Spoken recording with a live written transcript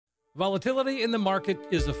Volatility in the market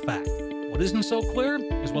is a fact. What isn't so clear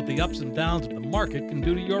is what the ups and downs of the market can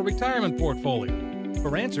do to your retirement portfolio.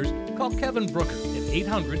 For answers, call Kevin Brooker at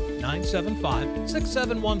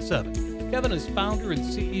 800-975-6717. Kevin is founder and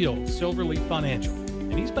CEO of Silverleaf Financial,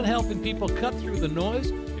 and he's been helping people cut through the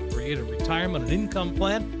noise to create a retirement and income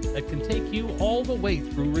plan that can take you all the way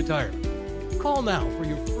through retirement. Call now for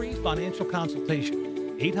your free financial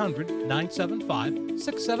consultation.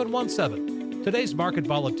 800-975-6717. Today's market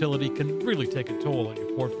volatility can really take a toll on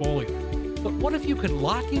your portfolio. But what if you could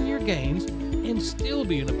lock in your gains and still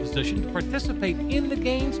be in a position to participate in the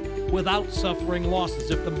gains without suffering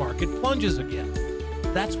losses if the market plunges again?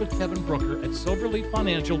 That's what Kevin Brooker at Silverleaf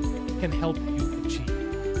Financial can help you achieve.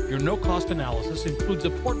 Your no-cost analysis includes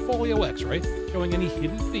a portfolio x-ray showing any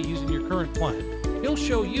hidden fees in your current plan. He'll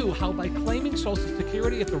show you how by claiming Social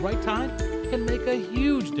Security at the right time can make a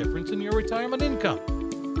huge difference in your retirement income.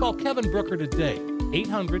 Call Kevin Brooker today,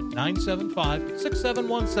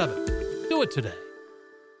 800-975-6717. Do it today.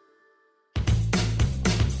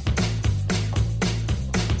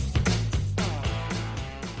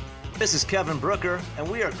 This is Kevin Brooker, and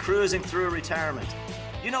we are cruising through retirement.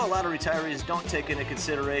 You know, a lot of retirees don't take into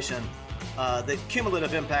consideration the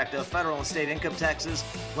cumulative impact of federal and state income taxes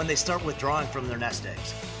when they start withdrawing from their nest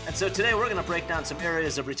eggs. And so today we're going to break down some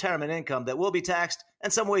areas of retirement income that will be taxed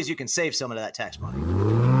and some ways you can save some of that tax money.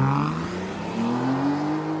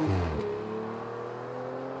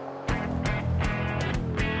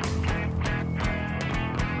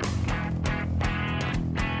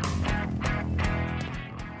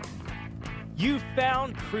 You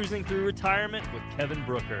found Cruising Through Retirement with Kevin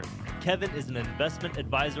Brooker. Kevin is an investment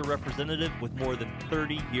advisor representative with more than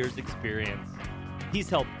 30 years experience. He's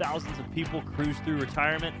helped thousands of people cruise through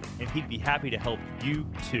retirement, and he'd be happy to help you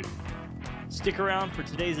too. Stick around for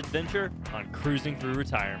today's adventure on Cruising Through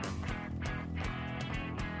Retirement.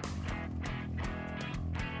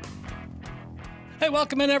 Hey,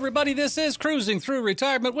 welcome in, everybody. This is Cruising Through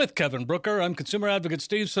Retirement with Kevin Brooker. I'm consumer advocate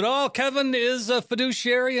Steve Siddall. Kevin is a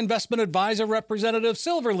fiduciary investment advisor representative.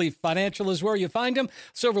 Silverleaf Financial is where you find him.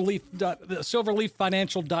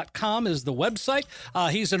 Silverleaffinancial.com is the website.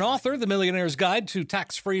 He's an author, The Millionaire's Guide to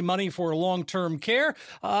Tax-Free Money for Long-Term Care,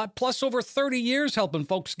 plus over 30 years helping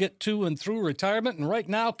folks get to and through retirement. And right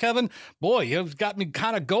now, Kevin, boy, you've got me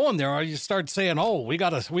kind of going there. You start saying, "Oh, we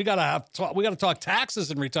gotta talk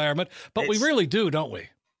taxes in retirement," but we really do. Don't we?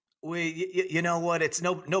 You know what? It's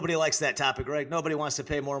nobody likes that topic, right? Nobody wants to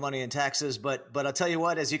pay more money in taxes, but I'll tell you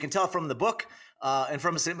what, as you can tell from the book and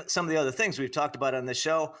from some of the other things we've talked about on this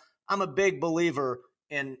show, I'm a big believer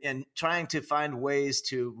in trying to find ways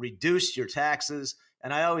to reduce your taxes.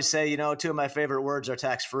 And I always say, two of my favorite words are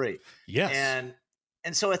tax-free. Yes.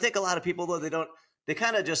 And so I think a lot of people, though, they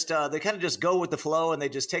kind of just go with the flow and they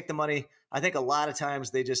just take the money. I think a lot of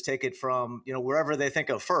times they just take it from, wherever they think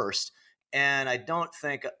of first. And I don't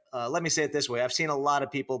think, let me say it this way. I've seen a lot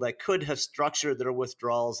of people that could have structured their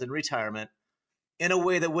withdrawals in retirement in a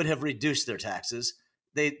way that would have reduced their taxes.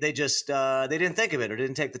 They didn't think of it or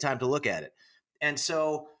didn't take the time to look at it. And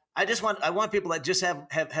so I want people that just have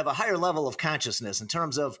a higher level of consciousness in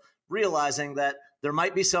terms of realizing that there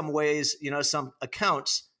might be some ways, some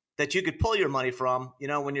accounts that you could pull your money from,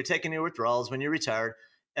 when you're taking your withdrawals, when you're retired,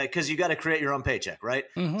 because you got to create your own paycheck, right?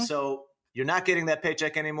 Mm-hmm. So you're not getting that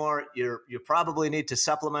paycheck anymore. You probably need to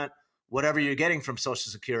supplement whatever you're getting from Social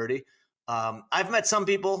Security. I've met some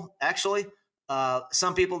people, actually,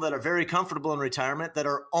 some people that are very comfortable in retirement that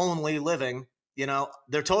are only living,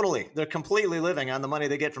 they're completely living on the money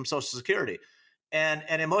they get from Social Security. And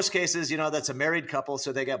in most cases, that's a married couple.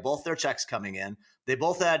 So they got both their checks coming in. They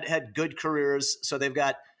both had good careers. So they've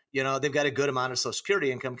got a good amount of Social Security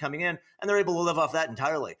income coming in, and they're able to live off that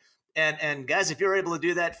entirely. And guys, if you're able to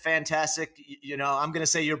do that, fantastic. I'm going to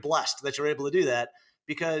say you're blessed that you're able to do that,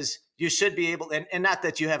 because you should be able, and not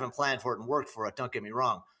that you haven't planned for it and worked for it. Don't get me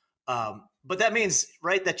wrong. But that means,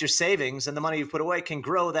 right, that your savings and the money you put away can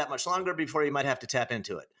grow that much longer before you might have to tap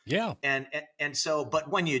into it. Yeah. And so, but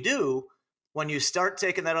when you start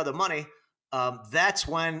taking that other money, that's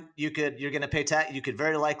when you're going to pay tax. You could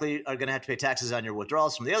very likely are going to have to pay taxes on your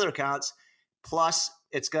withdrawals from the other accounts. Plus,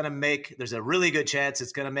 there's a really good chance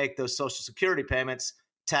it's going to make those Social Security payments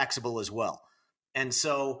taxable as well. And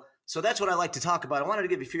so that's what I like to talk about. I wanted to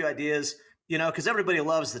give you a few ideas, because everybody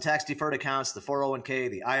loves the tax deferred accounts, the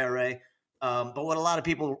 401k, the IRA. But what a lot of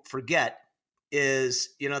people forget is,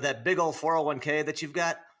 that big old 401k that you've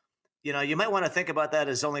got, you might want to think about that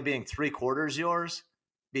as only being 3/4 yours,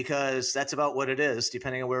 because that's about what it is,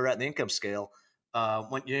 depending on where we're at in the income scale.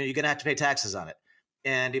 When you're going to have to pay taxes on it.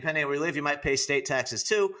 And depending on where you live, you might pay state taxes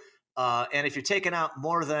too. And if you're taking out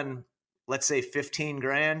more than, let's say 15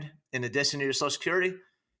 grand in addition to your Social Security,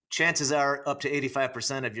 chances are up to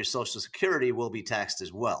 85% of your Social Security will be taxed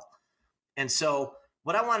as well. And so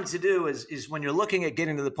what I wanted to do is when you're looking at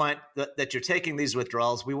getting to the point that you're taking these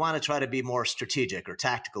withdrawals, we want to try to be more strategic or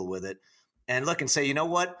tactical with it and look and say, you know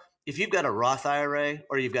what, if you've got a Roth IRA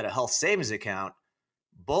or you've got a health savings account,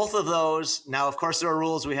 both of those, now, of course, there are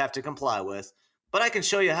rules we have to comply with, but I can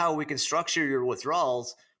show you how we can structure your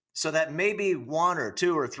withdrawals so that maybe 1 or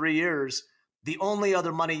 2 or 3 years, the only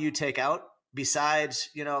other money you take out besides,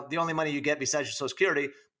 the only money you get besides your Social Security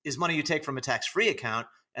is money you take from a tax-free account.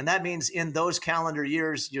 And that means in those calendar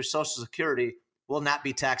years, your Social Security will not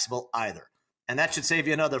be taxable either. And that should save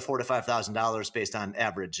you another $4,000 to $5,000 based on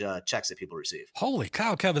average checks that people receive. Holy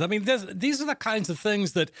cow, Kevin. I mean, these are the kinds of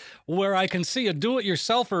things that where I can see a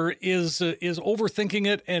do-it-yourselfer is overthinking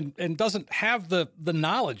it and doesn't have the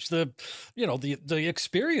knowledge, the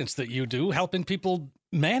experience that you do helping people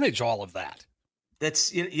manage all of that.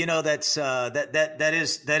 That's that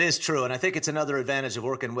is true. And I think it's another advantage of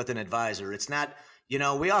working with an advisor. It's not,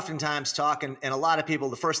 we oftentimes talk and a lot of people,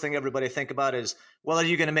 the first thing everybody think about is, well, are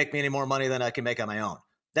you going to make me any more money than I can make on my own?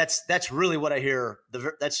 That's really what I hear.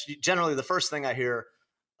 That's generally the first thing I hear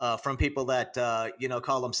from people that,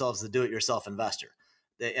 call themselves the do-it-yourself investor.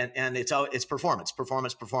 And it's performance.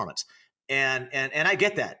 And I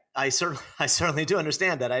get that. I certainly do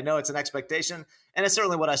understand that. I know it's an expectation, and it's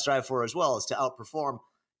certainly what I strive for as well, is to outperform,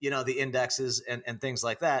 the indexes and things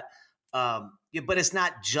like that. But it's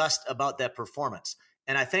not just about that performance.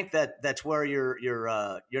 And I think that's where you're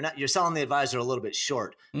selling the advisor a little bit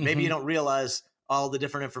short. Mm-hmm. Maybe you don't realize all the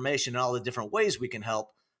different information and all the different ways we can help.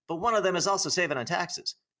 But one of them is also saving on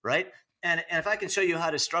taxes, right? And if I can show you how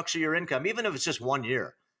to structure your income, even if it's just 1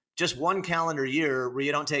 year, just one calendar year where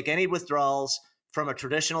you don't take any withdrawals from a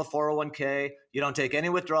traditional 401k, you don't take any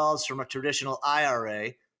withdrawals from a traditional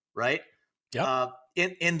IRA, right? Yep.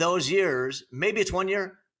 In those years, maybe it's 1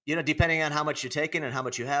 year, depending on how much you're taking and how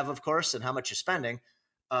much you have, of course, and how much you're spending.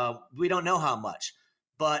 We don't know how much,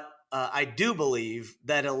 but I do believe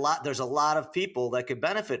that there's a lot of people that could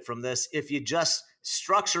benefit from this if you just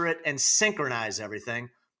structure it and synchronize everything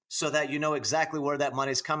so that you know exactly where that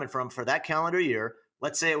money's coming from for that calendar year.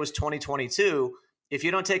 Let's say it was 2022. If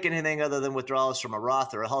you don't take anything other than withdrawals from a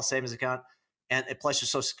Roth or a health savings account and plus your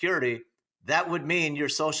Social Security, that would mean your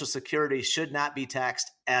Social Security should not be taxed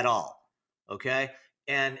at all. Okay.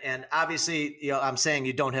 And obviously, I'm saying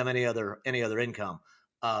you don't have any other income.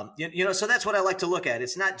 So that's what I like to look at.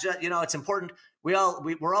 It's not just, it's important. We're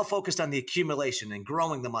all focused on the accumulation and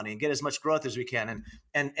growing the money and get as much growth as we can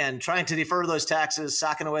and trying to defer those taxes,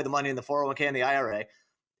 socking away the money in the 401k and the IRA.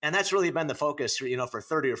 And that's really been the focus for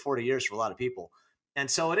 30 or 40 years for a lot of people. And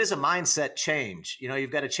so it is a mindset change. You've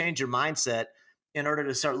got to change your mindset in order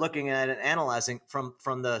to start looking at it and analyzing from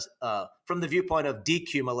the viewpoint of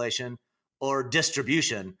decumulation or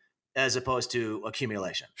distribution as opposed to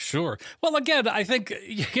accumulation. Sure. Well, again, I think,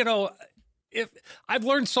 if I've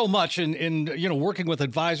learned so much in working with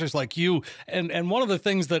advisors like you, and one of the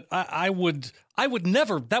things that I would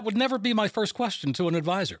never be my first question to an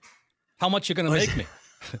advisor. How much you going to make me?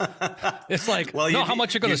 It's like, well, how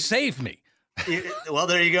much you're going to save me? Well,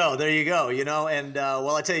 there you go. And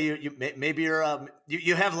I tell you, maybe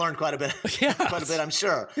you have learned quite a bit, yes. quite a bit, I'm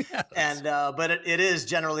sure. Yes. And but it is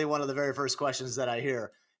generally one of the very first questions that I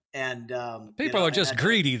hear. And people are just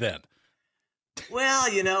greedy then. Well,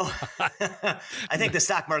 I think the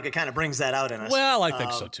stock market kind of brings that out in us. Well, I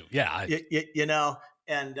think so too. Yeah.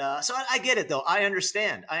 And so I get it though. I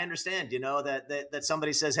understand, that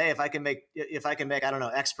somebody says, hey, if I can make, I don't know,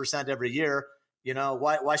 X percent every year,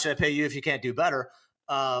 why should I pay you if you can't do better?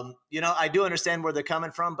 I do understand where they're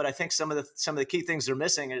coming from, but I think some of the key things they're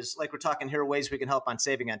missing is, like we're talking here, ways we can help on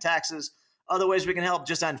saving on taxes, other ways we can help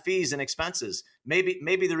just on fees and expenses.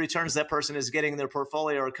 Maybe the returns that person is getting in their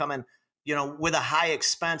portfolio are coming, with a high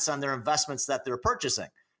expense on their investments that they're purchasing.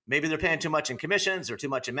 Maybe they're paying too much in commissions or too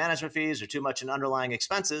much in management fees or too much in underlying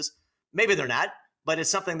expenses. Maybe they're not, but it's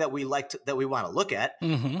something that we want to look at.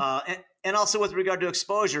 Mm-hmm. And also with regard to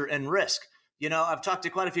exposure and risk. I've talked to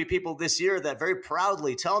quite a few people this year that very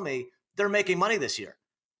proudly tell me they're making money this year,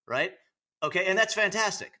 right? Okay, and that's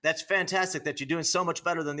fantastic. That's fantastic that you're doing so much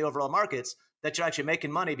better than the overall markets, that you're actually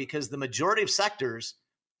making money, because the majority of sectors,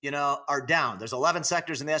 are down. There's 11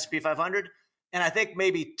 sectors in the S&P 500, and I think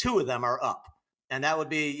maybe 2 of them are up. And that would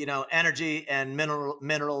be, energy and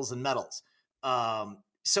minerals and metals.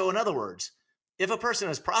 So in other words, if a person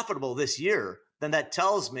is profitable this year, then that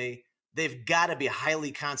tells me they've got to be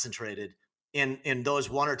highly concentrated in those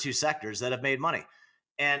 1 or 2 sectors that have made money.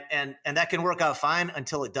 And that can work out fine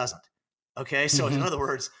until it doesn't. Okay. So in other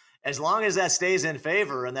words, as long as that stays in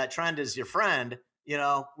favor and that trend is your friend,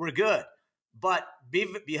 we're good. But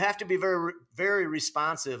you have to be very, very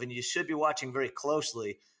responsive, and you should be watching very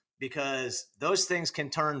closely because those things can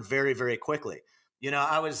turn very, very quickly.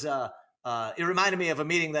 I was it reminded me of a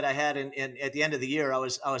meeting that I had at the end of the year. I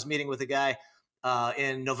was meeting with a guy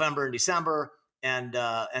in November and December, and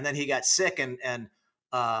then he got sick, and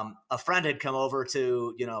a friend had come over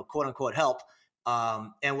to quote unquote help.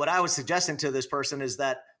 And what I was suggesting to this person is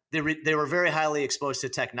that they were very highly exposed to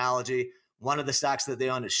technology. One of the stocks that they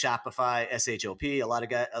own is Shopify, SHOP. A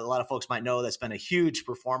lot of folks might know that's been a huge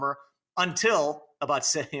performer until about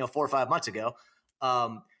 4 or 5 months ago.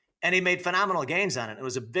 And he made phenomenal gains on it. It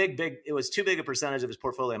was it was too big a percentage of his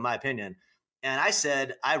portfolio, in my opinion. And I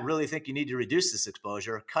said, I really think you need to reduce this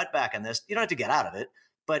exposure, cut back on this. You don't have to get out of it,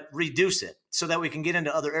 but reduce it so that we can get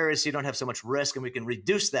into other areas so you don't have so much risk, and we can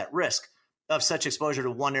reduce that risk of such exposure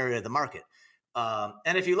to one area of the market.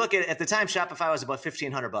 And if you look at the time, Shopify was about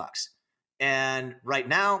 $1,500. And right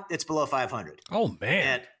now it's below 500. Oh, man.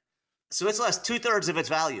 And so it's lost 2/3 of its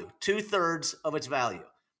value, 2/3 of its value.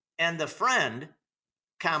 And the friend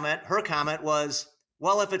her comment was,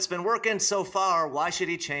 well, if it's been working so far, why should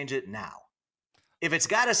he change it now? If it's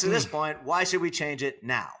got us to this point, why should we change it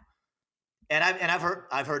now? And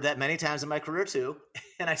I've heard that many times in my career too.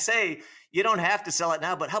 And I say, you don't have to sell it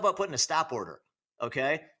now, but how about putting a stop order?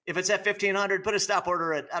 Okay. If it's at 1,500, put a stop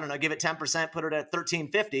order at, I don't know, give it 10%, put it at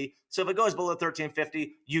 1,350. So if it goes below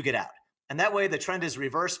 1,350, you get out. And that way the trend is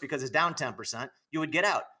reversed because it's down 10%, you would get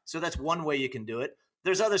out. So that's one way you can do it.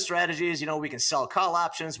 There's other strategies. We can sell call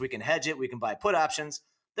options. We can hedge it. We can buy put options.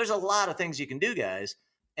 There's a lot of things you can do, guys.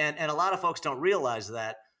 And a lot of folks don't realize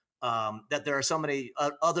that there are so many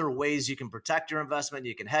other ways you can protect your investment.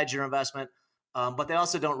 You can hedge your investment. But they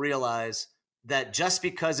also don't realize that just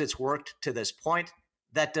because it's worked to this point,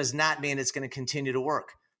 that does not mean it's going to continue to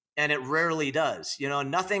work. And it rarely does.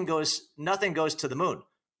 Nothing goes to the moon.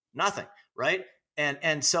 Nothing, right?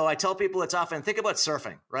 And so I tell people it's often, think about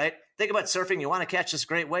surfing, right? Think about surfing. You want to catch this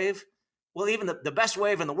great wave? Well, even the best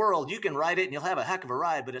wave in the world, you can ride it and you'll have a heck of a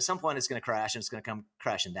ride, but at some point it's going to crash and it's going to come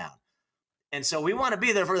crashing down. And so we want to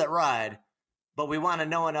be there for that ride, but we want to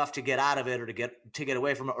know enough to get out of it or to get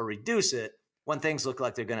away from it or reduce it when things look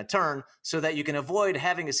like they're going to turn, so that you can avoid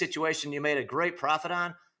having a situation you made a great profit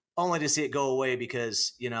on only to see it go away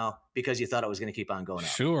because you thought it was going to keep on going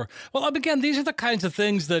up. Sure. Well, again, these are the kinds of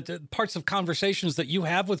things that parts of conversations that you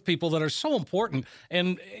have with people that are so important.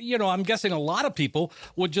 And, I'm guessing a lot of people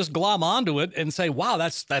would just glom onto it and say, wow,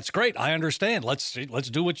 that's great. I understand. Let's do it. Let's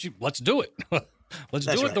do it. Let's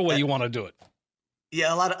do it the way you want to do it.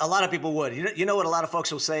 Yeah, a lot of people would. You know what a lot of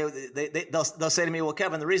folks will say? They'll say to me, "Well,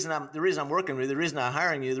 Kevin, the reason I'm working with you, the reason I'm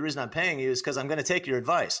hiring you, the reason I'm paying you is because I'm going to take your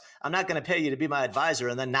advice. I'm not going to pay you to be my advisor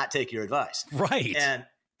and then not take your advice." Right. And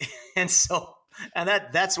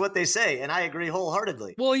that's what they say, and I agree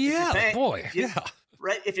wholeheartedly. Well, yeah,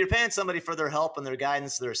 right. If you're paying somebody for their help and their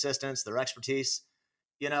guidance, their assistance, their expertise,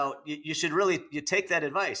 you should really take that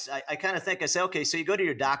advice. I kind of think, I say, okay, so you go to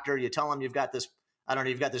your doctor, you tell him you've got this. I don't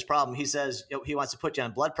know, you've got this problem. He says he wants to put you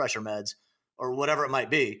on blood pressure meds or whatever it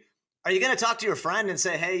might be. Are you going to talk to your friend and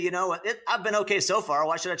say, hey, I've been okay so far.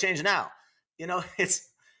 Why should I change now?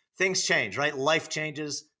 Things change, right? Life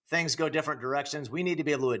changes. Things go different directions. We need to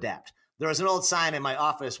be able to adapt. There was an old sign in my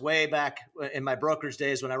office way back in my brokerage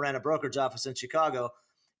days when I ran a brokerage office in Chicago.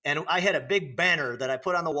 And I had a big banner that I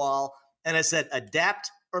put on the wall and it said, adapt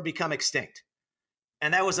or become extinct.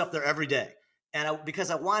 And that was up there every day. And because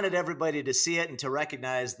I wanted everybody to see it and to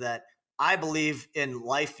recognize that I believe in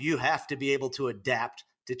life, you have to be able to adapt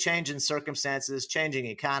to changing circumstances, changing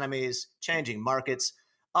economies, changing markets,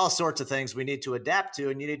 all sorts of things we need to adapt to.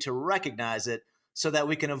 And you need to recognize it so that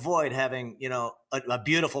we can avoid having, a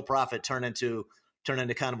beautiful profit turn into kind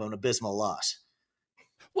of an abysmal loss.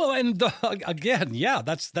 Well, and again, yeah,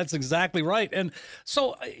 that's exactly right. And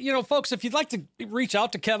so, folks, if you'd like to reach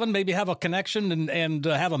out to Kevin, maybe have a connection and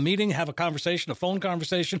have a meeting, have a conversation, a phone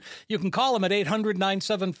conversation, you can call him at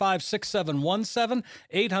 800-975-6717,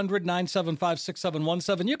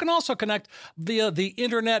 800-975-6717. You can also connect via the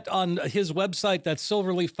internet on his website. That's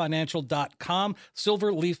silverleaffinancial.com,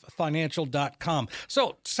 silverleaffinancial.com.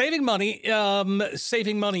 So saving money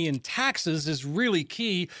in taxes is really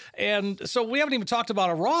key. And so we haven't even talked about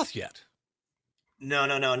a Roth yet. No,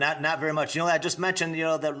 not very much. I just mentioned,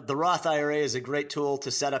 that the Roth IRA is a great tool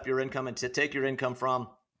to set up your income and to take your income from.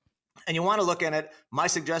 And you want to look at it. My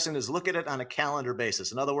suggestion is look at it on a calendar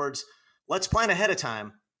basis. In other words, let's plan ahead of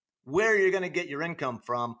time where you're going to get your income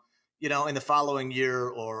from, in the following year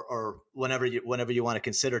or whenever you want to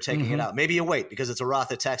consider taking it out. Maybe you wait because it's a Roth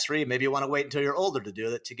that's tax-free. Maybe you want to wait until you're older to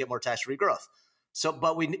do it to get more tax-free growth. So,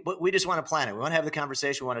 but we just want to plan it. We want to have the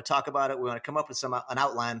conversation. We want to talk about it. We want to come up with an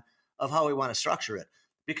outline of how we want to structure it.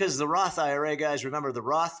 Because the Roth IRA, guys, remember the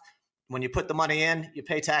Roth, when you put the money in, you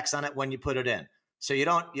pay tax on it when you put it in. So you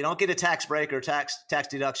don't get a tax break or tax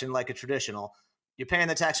deduction like a traditional. You're paying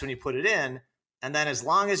the tax when you put it in, and then as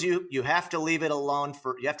long as you have to leave it alone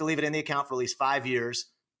you have to leave it in the account for at least 5 years.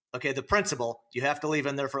 Okay, the principal you have to leave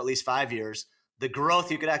in there for at least 5 years. The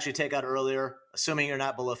growth you could actually take out earlier, assuming you're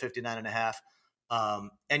not below 59.5,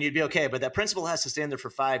 and you'd be okay. But that principal has to stay in there for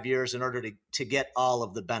 5 years in order to get all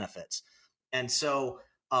of the benefits. And so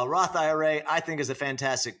Roth IRA, I think, is a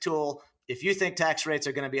fantastic tool. If you think tax rates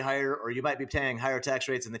are going to be higher, or you might be paying higher tax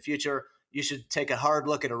rates in the future, you should take a hard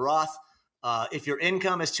look at a Roth. If your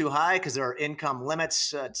income is too high, because there are income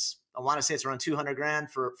limits, I want to say it's around 200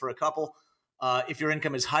 grand for a couple. If your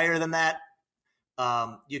income is higher than that,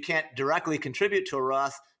 you can't directly contribute to a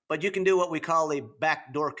Roth, but you can do what we call a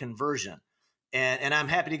backdoor conversion. And I'm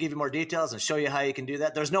happy to give you more details and show you how you can do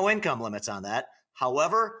that. There's no income limits on that.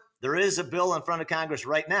 However, there is a bill in front of Congress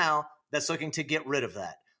right now that's looking to get rid of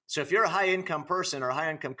that. So if you're a high income person or a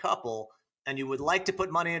high income couple and you would like to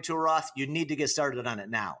put money into a Roth, you need to get started on it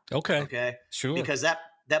now. Okay. Sure. Because that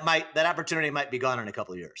opportunity might be gone in a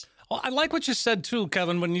couple of years. Well, I like what you said too,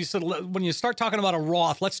 Kevin, when you said, when you start talking about a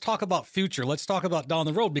Roth, let's talk about future. Let's talk about down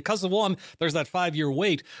the road, because of one, there's that 5-year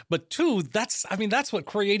wait. But two, that's what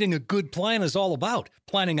creating a good plan is all about,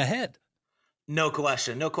 planning ahead. No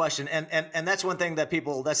question. And that's one thing that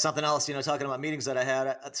that's something else, talking about meetings that I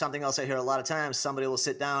had, something else I hear a lot of times. Somebody will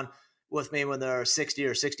sit down with me when they're 60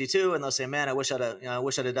 or 62 and they'll say, man, I wish I'd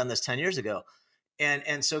have done this 10 years ago.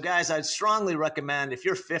 And so guys, I'd strongly recommend, if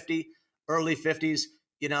you're 50, early 50s,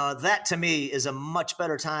 that to me is a much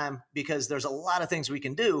better time, because there's a lot of things we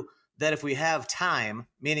can do that if we have time,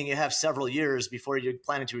 meaning you have several years before you're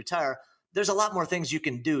planning to retire, there's a lot more things you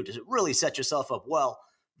can do to really set yourself up well.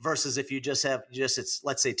 Versus if you it's,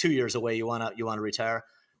 let's say, 2 years away, you want to retire.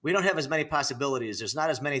 We don't have as many possibilities. There's not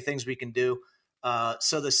as many things we can do.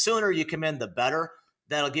 So the sooner you come in, the better.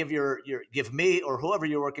 That'll give give me or whoever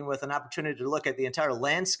you're working with an opportunity to look at the entire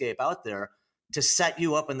landscape out there to set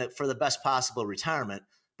you up for the best possible retirement.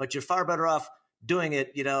 But you're far better off doing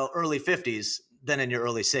it, early 50s than in your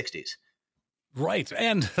early 60s. Right.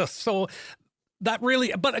 And so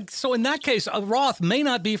so in that case, a Roth may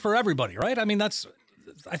not be for everybody, right? I mean,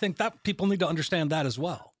 I think that people need to understand that as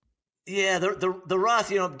well. Yeah, the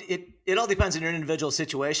Roth, it all depends on your individual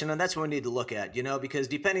situation, and that's what we need to look at, because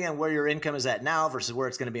depending on where your income is at now versus where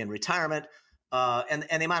it's going to be in retirement, and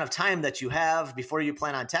the amount of time that you have before you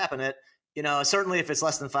plan on tapping it, certainly if it's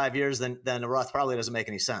less than 5 years, then a Roth probably doesn't make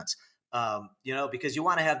any sense, because you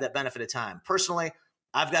want to have that benefit of time. Personally,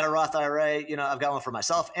 I've got a Roth IRA, I've got one for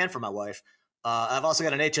myself and for my wife. I've also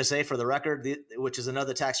got an HSA for the record, which is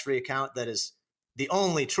another tax-free account that is the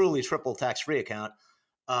only truly triple tax-free account.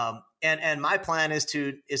 And my plan is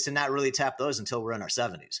to not really tap those until we're in our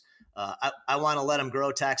 70s. I want to let them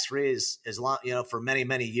grow tax-free as long, for many,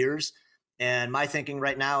 many years. And my thinking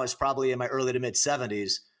right now is probably in my early to mid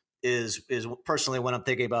 70s is personally when I'm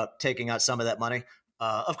thinking about taking out some of that money.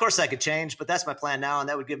 Of course that could change, but that's my plan now. And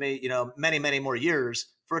that would give me, many, many more years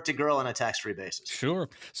for it to grow on a tax-free basis. Sure.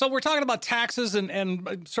 So we're talking about taxes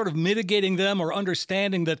and sort of mitigating them, or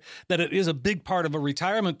understanding that it is a big part of a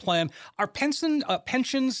retirement plan. Are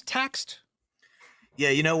pensions taxed?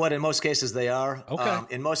 Yeah, you know what? In most cases, they are. Okay.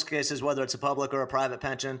 In most cases, whether it's a public or a private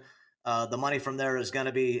pension, the money from there is going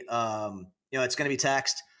to be, it's going to be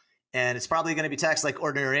taxed, and it's probably going to be taxed like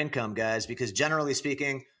ordinary income, guys, because generally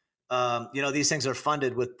speaking, these things are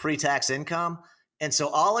funded with pre-tax income. And so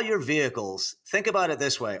all of your vehicles, think about it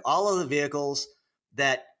this way, all of the vehicles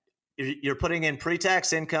that you're putting in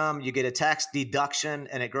pre-tax income, you get a tax deduction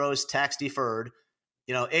and it grows tax deferred,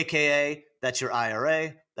 AKA that's your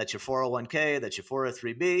IRA, that's your 401k, that's your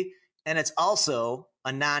 403b, and it's also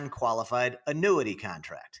a non-qualified annuity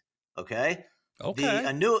contract. Okay.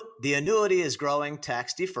 The annuity is growing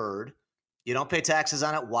tax deferred. You don't pay taxes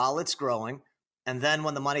on it while it's growing. And then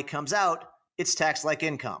when the money comes out, it's taxed like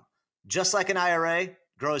income. Just like an IRA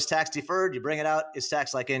grows tax deferred, you bring it out, it's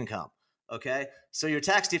taxed like income. Okay. So your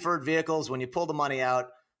tax deferred vehicles, when you pull the money out,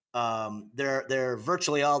 they're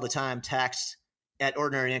virtually all the time taxed at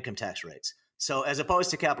ordinary income tax rates. So as opposed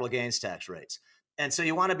to capital gains tax rates. And so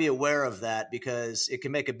you want to be aware of that, because it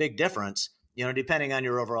can make a big difference, depending on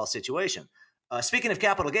your overall situation. Speaking of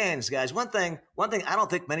capital gains, guys, one thing I don't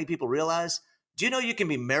think many people realize, do you know you can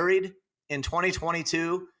be married in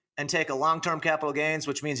 2022 and take a long-term capital gains,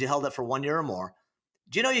 which means you held it for 1 year or more?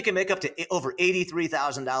 Do you know you can make up to over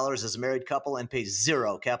 $83,000 as a married couple and pay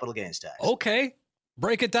zero capital gains tax? Okay.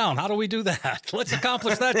 Break it down. How do we do that? Let's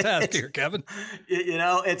accomplish that task here, Kevin.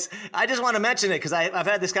 I just want to mention it because I've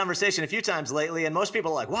had this conversation a few times lately, and most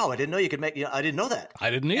people are like, wow, I didn't know you could make, I didn't know that. I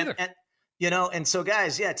didn't either. And so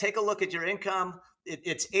guys, take a look at your income.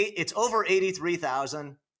 It's over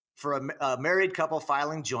 83,000 for a married couple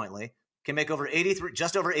filing jointly. Can make over 83,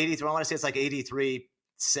 just over 83. I want to say it's like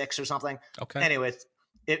 83.6 or something. Okay. Anyway,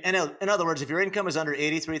 in other words, if your income is under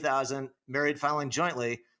 83,000, married filing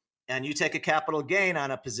jointly, and you take a capital gain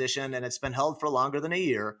on a position and it's been held for longer than a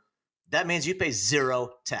year, that means you pay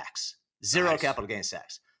zero tax, zero Nice. capital gains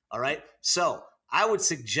tax. All right. So I would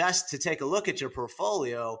suggest to take a look at your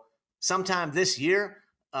portfolio sometime this year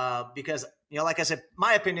because, like I said,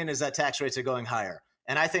 my opinion is that tax rates are going higher.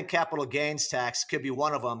 And I think capital gains tax could be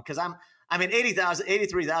one of them because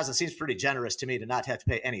 83,000 seems pretty generous to me to not have to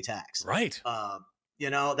pay any tax. Right.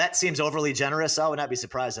 That seems overly generous. I would not be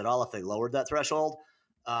surprised at all if they lowered that threshold.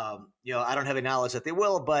 I don't have any knowledge that they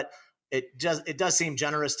will, but it does seem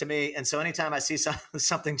generous to me. And so anytime I see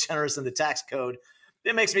something generous in the tax code,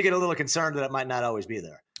 it makes me get a little concerned that it might not always be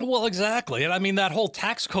there. Well, exactly. And I mean, that whole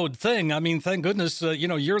tax code thing, thank goodness,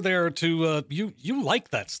 you're there to, you like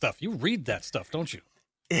that stuff. You read that stuff, don't you?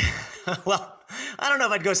 Well, I don't know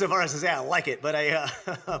if I'd go so far as to say I like it, but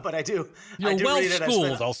I do. You're well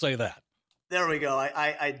schooled, I'll say that. There we go.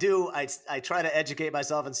 I do. I try to educate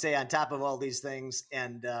myself and stay on top of all these things.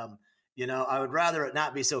 And, I would rather it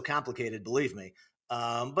not be so complicated, believe me.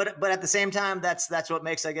 But at the same time, that's what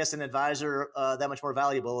makes, I guess, an advisor that much more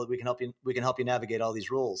valuable. We can help you navigate all these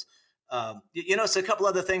rules. So a couple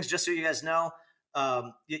other things, just so you guys know,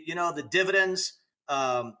 the dividends,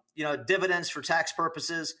 dividends for tax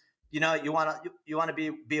purposes, you want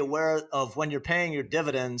to be aware of when you're paying your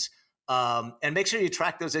dividends. And make sure you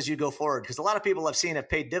track those as you go forward, because a lot of people I've seen have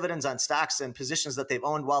paid dividends on stocks and positions that they've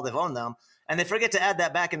owned while they've owned them, and they forget to add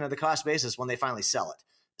that back into the cost basis when they finally sell it.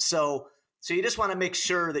 So you just want to make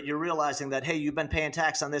sure that you're realizing that, hey, you've been paying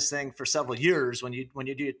tax on this thing for several years when you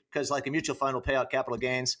do it, because like a mutual fund will pay out capital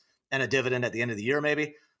gains and a dividend at the end of the year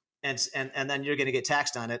maybe, and then you're going to get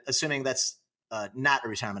taxed on it, assuming that's not a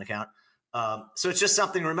retirement account. So it's just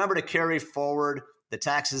something. Remember to carry forward the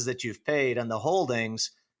taxes that you've paid on the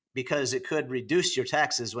holdings, because it could reduce your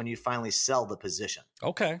taxes when you finally sell the position.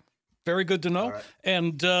 Okay. Very good to know. Right.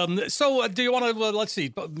 And so do you want to, let's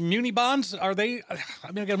see, muni bonds, are they,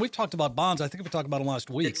 again, we've talked about bonds. I think we talked about them last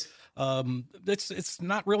week. It's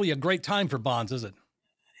not really a great time for bonds, is it?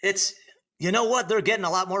 It's, you know what? They're getting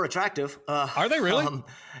a lot more attractive. Are they really?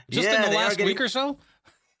 Just in the last week or so?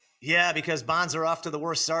 Yeah, because bonds are off to the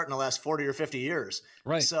worst start in the last 40 or 50 years.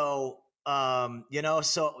 Right. So, I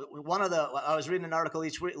was reading an article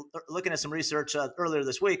each week, looking at some research earlier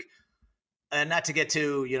this week, and not to get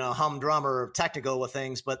too, humdrum or technical with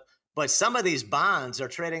things, but some of these bonds are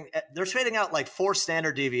trading out like 4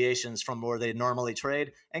 standard deviations from where they normally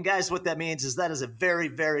trade. And guys, what that means is that is a very,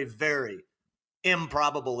 very, very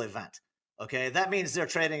improbable event. Okay. That means they're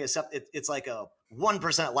trading it's like a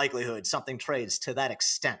 1% likelihood something trades to that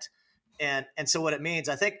extent. And so what it means,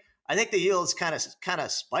 I think the yields kind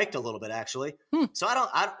of spiked a little bit actually. So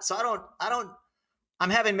I'm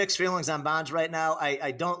having mixed feelings on bonds right now.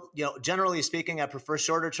 I don't, generally speaking, I prefer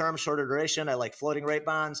shorter term, shorter duration. I like floating rate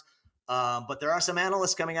bonds. But there are some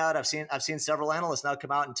analysts coming out. I've seen several analysts now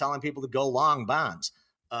come out and telling people to go long bonds.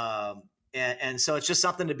 And so it's just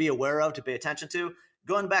something to be aware of, to pay attention to.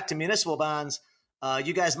 Going back to municipal bonds,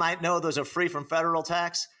 you guys might know those are free from federal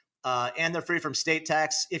tax, and they're free from state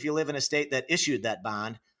tax if you live in a state that issued that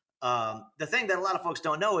bond. The thing that a lot of folks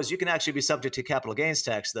don't know is you can actually be subject to capital gains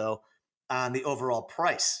tax, though, on the overall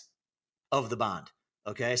price of the bond.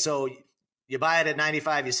 Okay, so you buy it at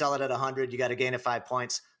 95, you sell it at 100, you got a gain of 5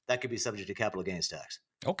 points. That could be subject to capital gains tax.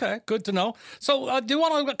 Okay, good to know. So do you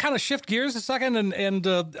want to kind of shift gears a second? And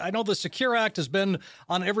I know the Secure Act has been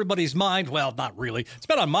on everybody's mind. Well, not really. It's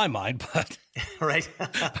been on my mind, but... Right?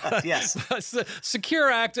 Yes.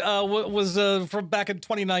 Secure Act was from back in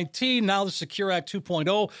 2019. Now the Secure Act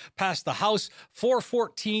 2.0 passed the House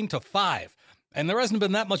 414-5. And there hasn't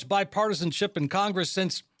been that much bipartisanship in Congress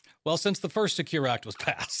since the first Secure Act was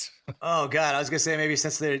passed. Oh God, I was gonna say maybe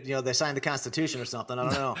since they signed the Constitution or something. I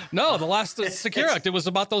don't know. No, the last Secure Act, it was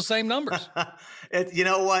about those same numbers. You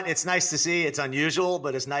know what? It's nice to see. It's unusual,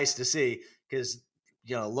 but it's nice to see because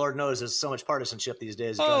Lord knows there's so much partisanship these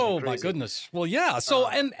days. Oh my goodness. Well, yeah. So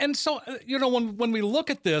when we look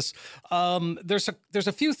at this, there's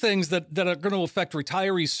a few things that are going to affect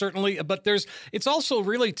retirees certainly, but it's also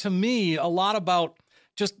really, to me, a lot about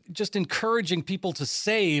just encouraging people to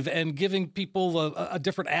save and giving people a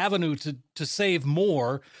different avenue to save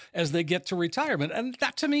more as they get to retirement. And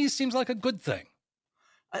that to me seems like a good thing.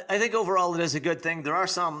 I think overall it is a good thing. There are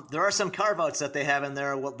some carve outs that they have in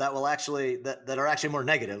there that will actually that are actually more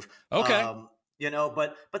negative. Okay.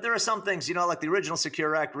 But there are some things, like the original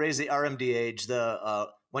Secure Act raised the RMD age,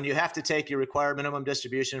 when you have to take your required minimum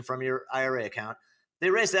distribution from your IRA account, they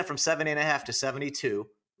raised that from 70.5 to 72,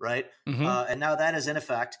 right? Mm-hmm. And now that is in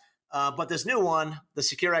effect. But this new one, the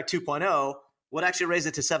Secure Act 2.0, would actually raise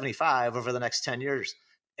it to 75 over the next 10 years.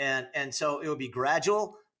 And so it would be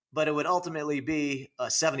gradual, but it would ultimately be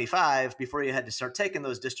 75 before you had to start taking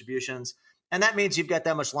those distributions. And that means you've got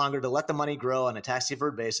that much longer to let the money grow on a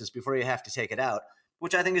tax-deferred basis before you have to take it out,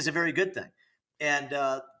 which I think is a very good thing. And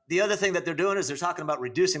the other thing that they're doing is they're talking about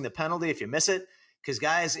reducing the penalty if you miss it. Because,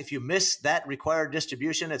 guys, if you miss that required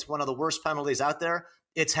distribution, it's one of the worst penalties out there.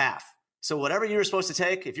 It's half. So whatever you're supposed to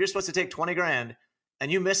take, if you're supposed to take 20 grand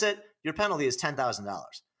and you miss it, your penalty is $10,000.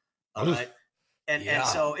 All right. And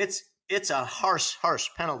so it's a harsh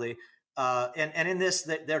penalty. And in this,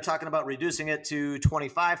 they're talking about reducing it to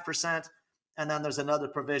 25%. And then there's another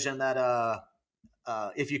provision that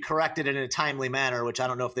if you correct it in a timely manner, which I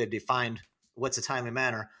don't know if they've defined what's a timely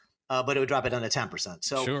manner, but it would drop it down to 10%.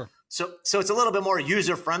 So, sure. So it's a little bit more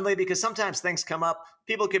user friendly because sometimes things come up.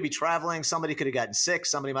 People could be traveling. Somebody could have gotten sick.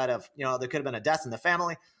 Somebody might have, there could have been a death in the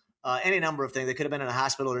family. Any number of things. They could have been in a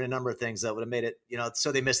hospital or any number of things that would have made it,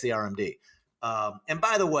 so they missed the RMD. And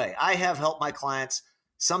by the way, I have helped my clients.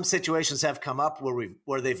 Some situations have come up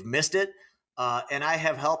where they've missed it. And I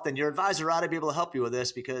have helped, and your advisor ought to be able to help you with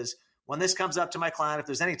this because when this comes up to my client, if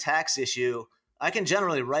there's any tax issue, I can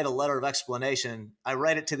generally write a letter of explanation. I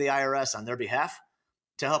write it to the IRS on their behalf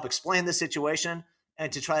to help explain the situation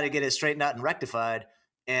and to try to get it straightened out and rectified.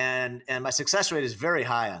 And my success rate is very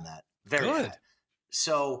high on that. Very good. High.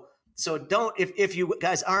 So don't, if you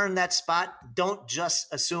guys are in that spot, don't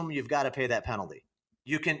just assume you've got to pay that penalty.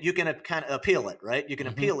 You can kind of appeal it, right? You can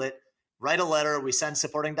appeal it, write a letter, we send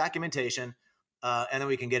supporting documentation, and then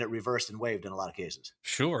we can get it reversed and waived in a lot of cases.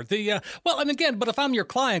 Sure. And again, but if I'm your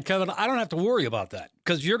client, Kevin, I don't have to worry about that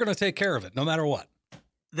because you're going to take care of it no matter what.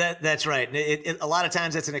 That's right. A lot of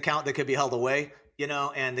times it's an account that could be held away,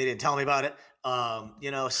 and they didn't tell me about it.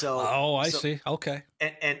 I see. Okay.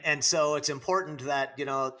 And so it's important that,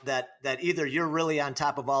 that either you're really on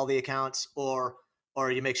top of all the accounts or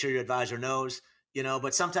you make sure your advisor knows,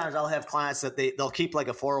 but sometimes I'll have clients that they'll keep like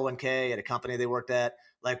a 401k at a company they worked at.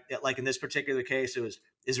 Like in this particular case,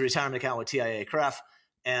 is a retirement account with TIAA-CREF.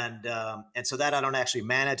 And so that I don't actually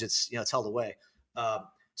manage. It's held away.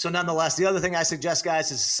 So nonetheless, the other thing I suggest,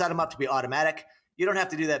 guys, is set them up to be automatic. You don't have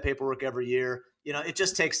to do that paperwork every year. It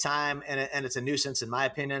just takes time and it's a nuisance in my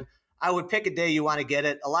opinion. I would pick a day you want to get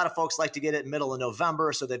it. A lot of folks like to get it middle of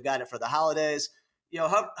November, so they've got it for the holidays.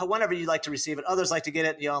 Whenever you like to receive it. Others like to get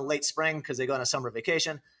it, in late spring because they go on a summer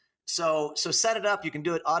vacation. So set it up. You can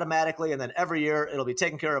do it automatically, and then every year it'll be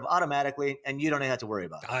taken care of automatically, and you don't have to worry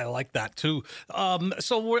about it. I like that too.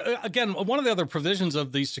 So again, one of the other provisions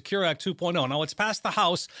of the Secure Act 2.0. Now it's passed the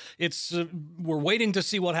House. We're waiting to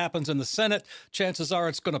see what happens in the Senate. Chances are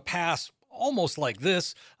it's going to pass almost like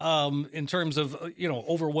this in terms of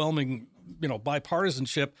overwhelming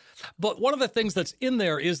bipartisanship. But one of the things that's in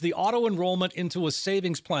there is the auto enrollment into a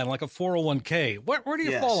savings plan, like a 401k. Where do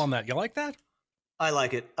you fall on that? You like that? I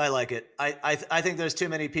like it. I think there's too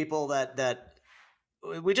many people that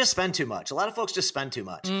we just spend too much. A lot of folks just spend too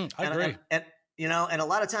much. I agree. And a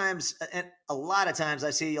lot of times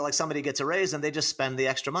I see like somebody gets a raise and they just spend the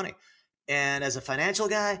extra money. And as a financial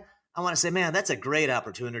guy, I want to say, man, that's a great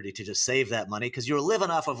opportunity to just save that money because you were living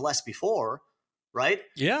off of less before, right?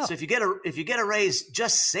 Yeah. So if you get a raise,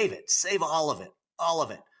 just save it. Save all of it.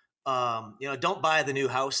 Don't buy the new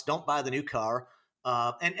house. Don't buy the new car.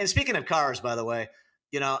 And speaking of cars, by the way,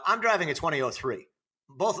 I'm driving a 2003.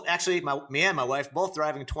 Both actually, me and my wife both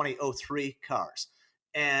driving 2003 cars.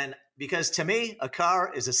 And because to me, a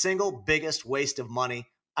car is the single biggest waste of money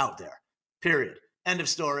out there. Period. End of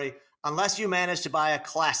story. Unless you manage to buy a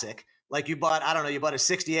classic, like you bought a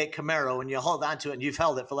 68 Camaro and you hold on to it and you've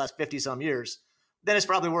held it for the last 50 some years, then it's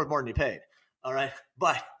probably worth more than you paid. All right.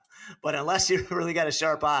 But unless you really got a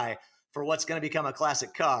sharp eye for what's going to become a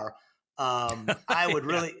classic car, I would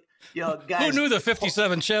really, guys. Who knew the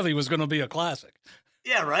 57 Chevy was going to be a classic?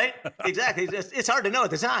 Yeah, right. Exactly. It's hard to know at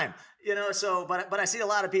the time, but I see a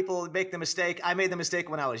lot of people make the mistake. I made the mistake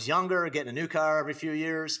when I was younger, getting a new car every few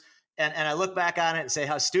years. And I look back on it and say,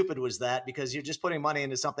 how stupid was that? Because you're just putting money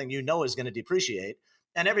into something is going to depreciate.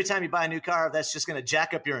 And every time you buy a new car, that's just going to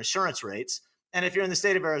jack up your insurance rates. And if you're in the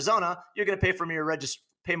state of Arizona, you're going to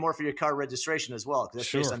pay more for your car registration as well, because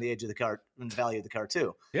that's based on the age of the car and the value of the car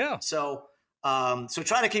too. Yeah. So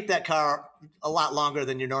try to keep that car a lot longer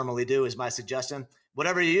than you normally do is my suggestion.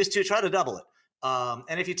 Whatever you used to, try to double it.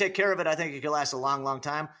 And if you take care of it, I think it could last a long, long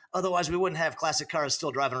time. Otherwise, we wouldn't have classic cars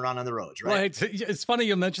still driving around on the roads, right? Right. It's funny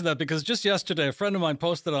you mentioned that because just yesterday, a friend of mine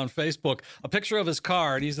posted on Facebook a picture of his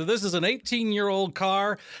car, and he said, this is an 18-year-old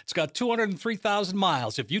car. It's got 203,000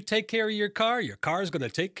 miles. If you take care of your car is going to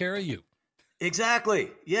take care of you.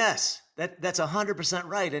 Exactly. Yes. That's 100%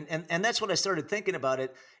 right. And that's what I started thinking about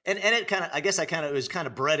it. And it kind of, I guess it was kind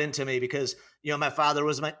of bred into me because, my father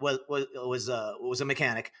was a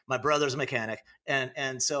mechanic. My brother's a mechanic.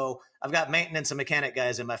 And so I've got maintenance and mechanic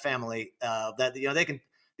guys in my family that,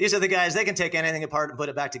 these are the guys, they can take anything apart and put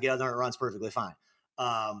it back together and it runs perfectly fine.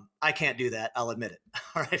 I can't do that. I'll admit it.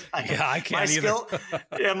 All right. I can't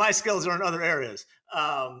either. My skills are in other areas.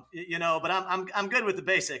 But I'm good with the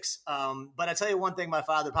basics. But I tell you one thing my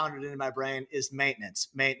father pounded into my brain is maintenance.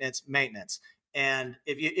 And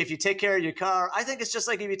if you take care of your car, I think it's just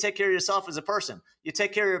like if you take care of yourself as a person. You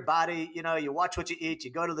take care of your body, you watch what you eat,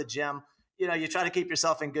 you go to the gym, you try to keep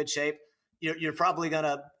yourself in good shape. You're probably going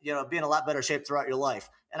to, be in a lot better shape throughout your life.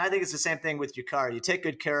 And I think it's the same thing with your car. You take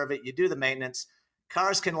good care of it, you do the maintenance.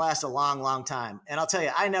 Cars can last a long, long time. And I'll tell you,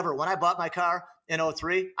 when I bought my car in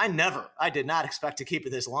 2003, I did not expect to keep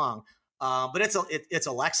it this long. But it's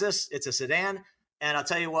a Lexus, it's a sedan. And I'll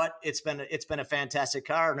tell you what, it's been a fantastic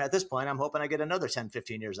car. And at this point, I'm hoping I get another 10,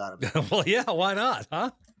 15 years out of it. Well, yeah, why not,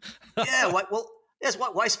 huh? Yeah,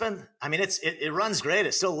 why spend? I mean, it runs great.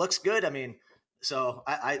 It still looks good. I mean, so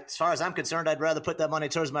as far as I'm concerned, I'd rather put that money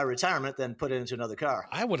towards my retirement than put it into another car.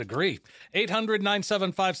 I would agree.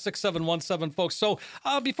 800-975-6717, folks. So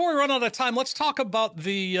before we run out of time, let's talk about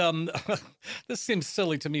the, this seems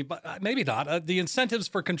silly to me, but maybe not, the incentives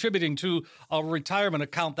for contributing to a retirement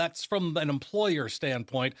account. That's from an employer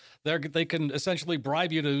standpoint. They can essentially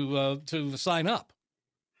bribe you to sign up.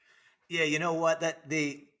 Yeah, you know what?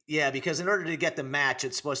 Because in order to get the match,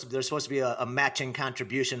 there's supposed to be a matching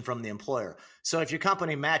contribution from the employer. So if your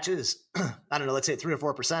company matches, I don't know, let's say 3 or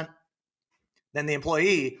 4%, then the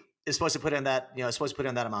employee is supposed to put in that,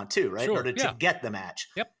 amount too, right? Sure, in order to get the match.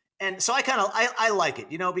 Yep. And so I like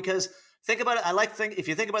it, because think about it. If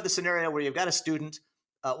you think about the scenario where you've got a student,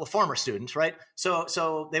 former student, right?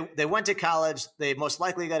 So they went to college, they most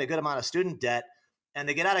likely got a good amount of student debt, and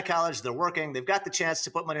they get out of college, they're working, they've got the chance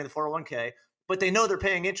to put money in the 401k, but they know they're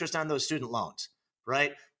paying interest on those student loans,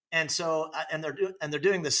 right? And so, and they're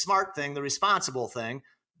doing the smart thing, the responsible thing,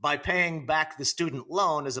 by paying back the student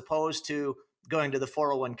loan as opposed to going to the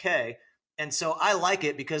 401k. And so I like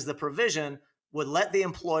it because the provision would let the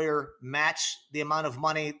employer match the amount of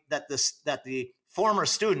money that the former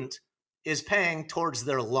student is paying towards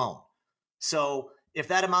their loan. So if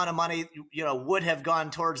that amount of money, would have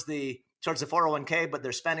gone towards the 401k, but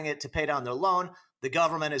they're spending it to pay down their loan, the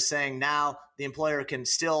government is saying now the employer can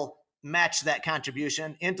still match that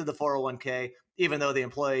contribution into the 401k, even though the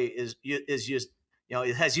employee has used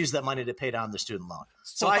that money to pay down the student loan.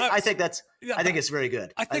 So I think it's very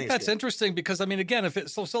good. I think that's interesting because, I mean, again,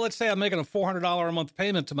 so let's say I'm making a $400 a month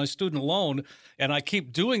payment to my student loan and I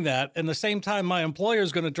keep doing that. And the same time, my employer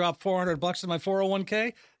is going to drop $400 in my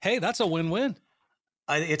 401k. Hey, that's a win-win.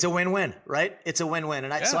 It's a win-win, right? It's a win-win.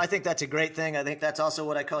 And so I think that's a great thing. I think that's also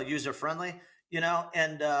what I call user-friendly,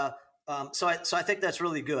 so I think that's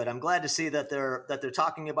really good. I'm glad to see that they're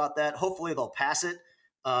talking about that. Hopefully they'll pass it.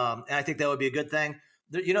 And I think that would be a good thing.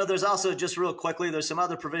 There's also, just real quickly, there's some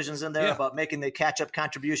other provisions in there about making the catch-up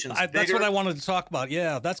contributions bigger. That's what I wanted to talk about.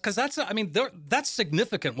 Yeah, that's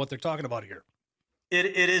significant what they're talking about here.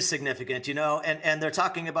 It is significant, and they're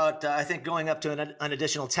talking about, I think, going up to an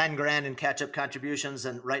additional 10 grand in catch-up contributions.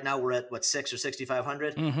 And right now we're at what, 6 or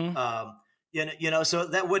 6,500. Mm-hmm. So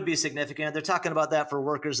that would be significant. They're talking about that for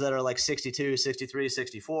workers that are like 62, 63,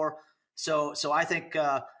 64. So I think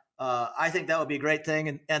that would be a great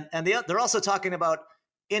thing. And they're also talking about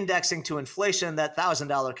indexing to inflation, that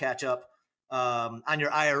 $1,000 catch up on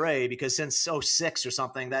your IRA, because since 2006 or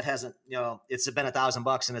something, that hasn't, it's been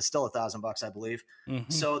 $1,000 and it's still $1,000, I believe.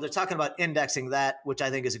 Mm-hmm. So they're talking about indexing that, which I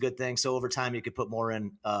think is a good thing. So over time you could put more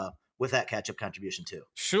in with that catch-up contribution too.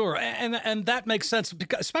 Sure. And that makes sense,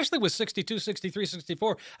 because especially with 62, 63,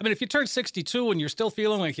 64. I mean, if you turn 62 and you're still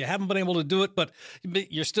feeling like you haven't been able to do it, but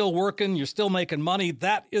you're still working, you're still making money,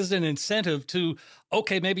 that is an incentive to,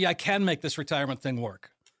 okay, maybe I can make this retirement thing work.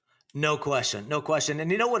 No question.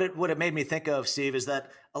 And you know what it made me think of, Steve, is that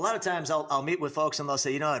a lot of times I'll meet with folks and they'll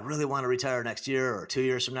say, I'd really want to retire next year or 2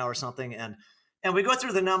 years from now or something. And we go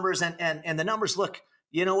through the numbers and the numbers look,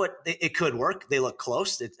 you know what, it could work. They look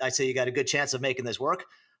close. I say you got a good chance of making this work.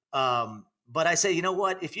 But I say, you know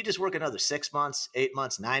what, if you just work another 6 months, 8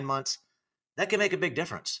 months, 9 months, that can make a big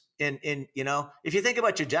difference. If you think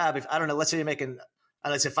about your job, if I don't know, let's say you're making,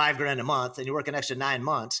 let's say $5,000 a month and you work an extra 9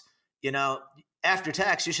 months, after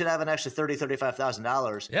tax, you should have an extra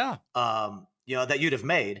 $35,000. Yeah. That you'd have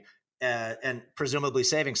made, and presumably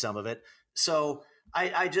saving some of it. So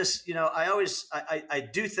I do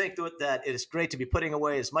think that it is great to be putting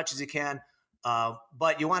away as much as you can.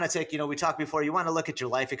 But you want to take, we talked before, you want to look at your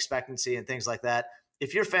life expectancy and things like that.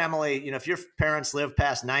 If your family, if your parents live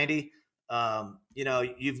past 90,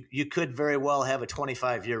 you could very well have a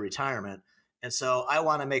 25-year retirement. And so I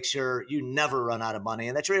want to make sure you never run out of money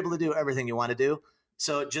and that you're able to do everything you want to do.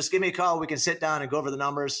 So just give me a call. We can sit down and go over the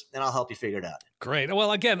numbers, and I'll help you figure it out. Great.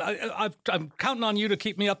 Well, again, I'm counting on you to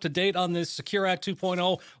keep me up to date on this Secure Act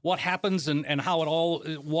 2.0, what happens and how it all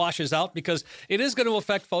washes out, because it is going to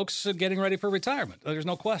affect folks getting ready for retirement. There's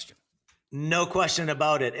no question. No question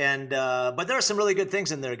about it. And but there are some really good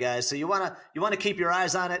things in there, guys. So you want to keep your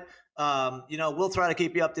eyes on it. We'll try to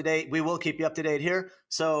keep you up to date. We will keep you up to date here.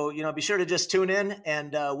 So, be sure to just tune in,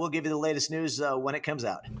 and we'll give you the latest news when it comes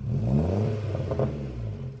out.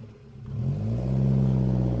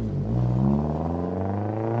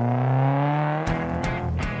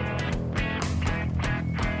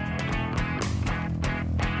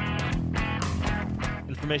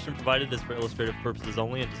 Information provided is for illustrative purposes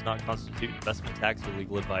only and does not constitute investment, tax, or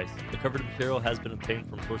legal advice. The covered material has been obtained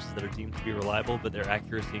from sources that are deemed to be reliable, but their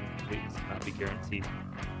accuracy and completeness cannot be guaranteed.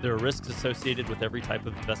 There are risks associated with every type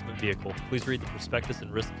of investment vehicle. Please read the prospectus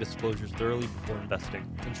and risk disclosures thoroughly before investing.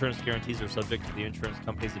 Insurance guarantees are subject to the insurance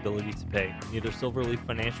company's ability to pay. Neither Silverleaf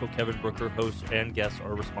Financial, Kevin Brooker, hosts, and guests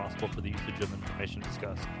are responsible for the usage of information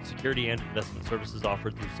discussed. Security and investment services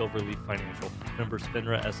offered through Silverleaf Financial, member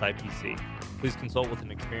FINRA SIPC. Please consult with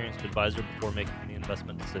an experienced advisor before making any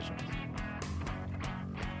investment decisions.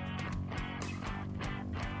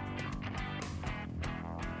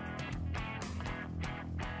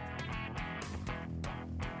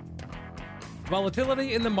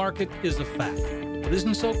 Volatility in the market is a fact. What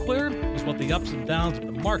isn't so clear is what the ups and downs of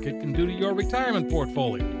the market can do to your retirement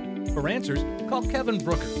portfolio. For answers, call Kevin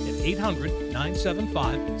Brooker at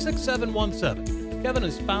 800-975-6717. Kevin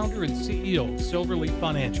is founder and CEO of Silverleaf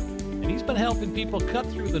Financial, and he's been helping people cut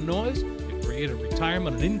through the noise to create a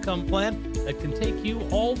retirement and income plan that can take you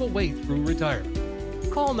all the way through retirement.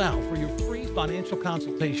 Call now for your free financial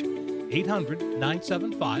consultation.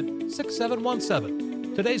 800-975-6717.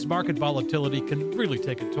 Today's market volatility can really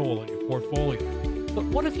take a toll on your portfolio. But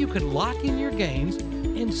what if you could lock in your gains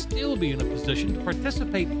and still be in a position to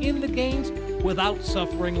participate in the gains without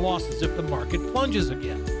suffering losses if the market plunges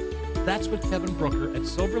again? That's what Kevin Brooker at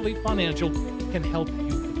Silverleaf Financial can help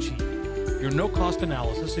you achieve. Your no-cost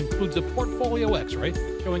analysis includes a portfolio x-ray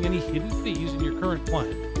showing any hidden fees in your current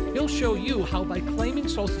plan. He'll show you how by claiming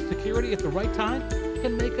Social Security at the right time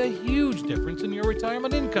can make a huge difference in your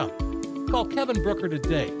retirement income. Call Kevin Brooker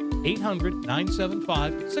today,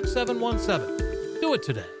 800-975-6717. Do it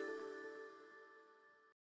today.